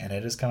coming, and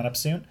it is coming up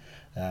soon.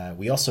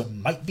 We also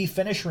might be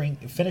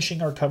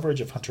finishing our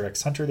coverage of Hunter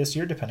x Hunter this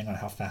year, depending on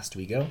how fast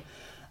we go.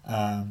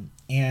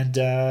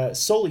 And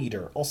Soul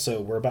Eater,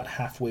 also, we're about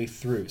halfway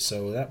through,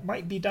 so that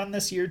might be done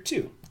this year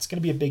too. It's going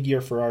to be a big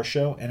year for our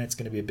show, and it's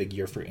going to be a big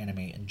year for anime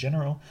in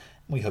general.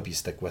 We hope you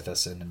stick with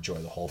us and enjoy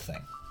the whole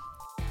thing.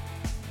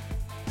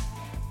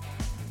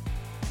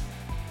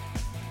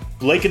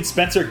 Blake and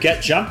Spencer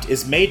Get Jumped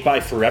is made by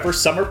Forever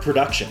Summer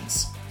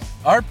Productions.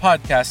 Our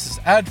podcast is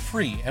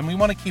ad-free, and we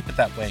want to keep it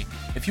that way.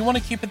 If you want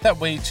to keep it that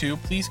way too,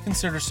 please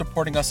consider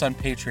supporting us on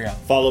Patreon.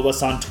 Follow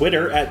us on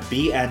Twitter at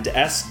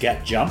B&S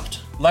Get Jumped.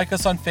 Like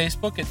us on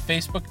Facebook at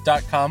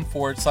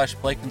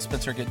facebook.com/Blake and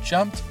Spencer Get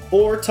Jumped.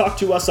 Or talk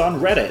to us on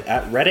Reddit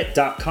at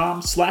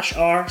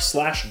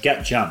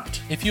reddit.com/r/getjumped.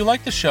 If you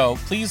like the show,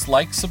 please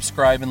like,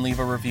 subscribe, and leave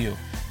a review.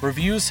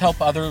 Reviews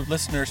help other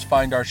listeners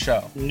find our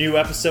show. New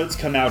episodes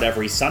come out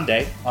every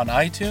Sunday on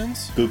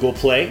iTunes, Google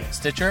Play,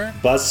 Stitcher,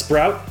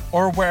 Buzzsprout,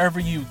 or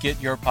wherever you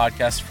get your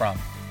podcasts from.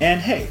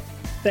 And hey,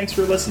 thanks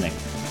for listening.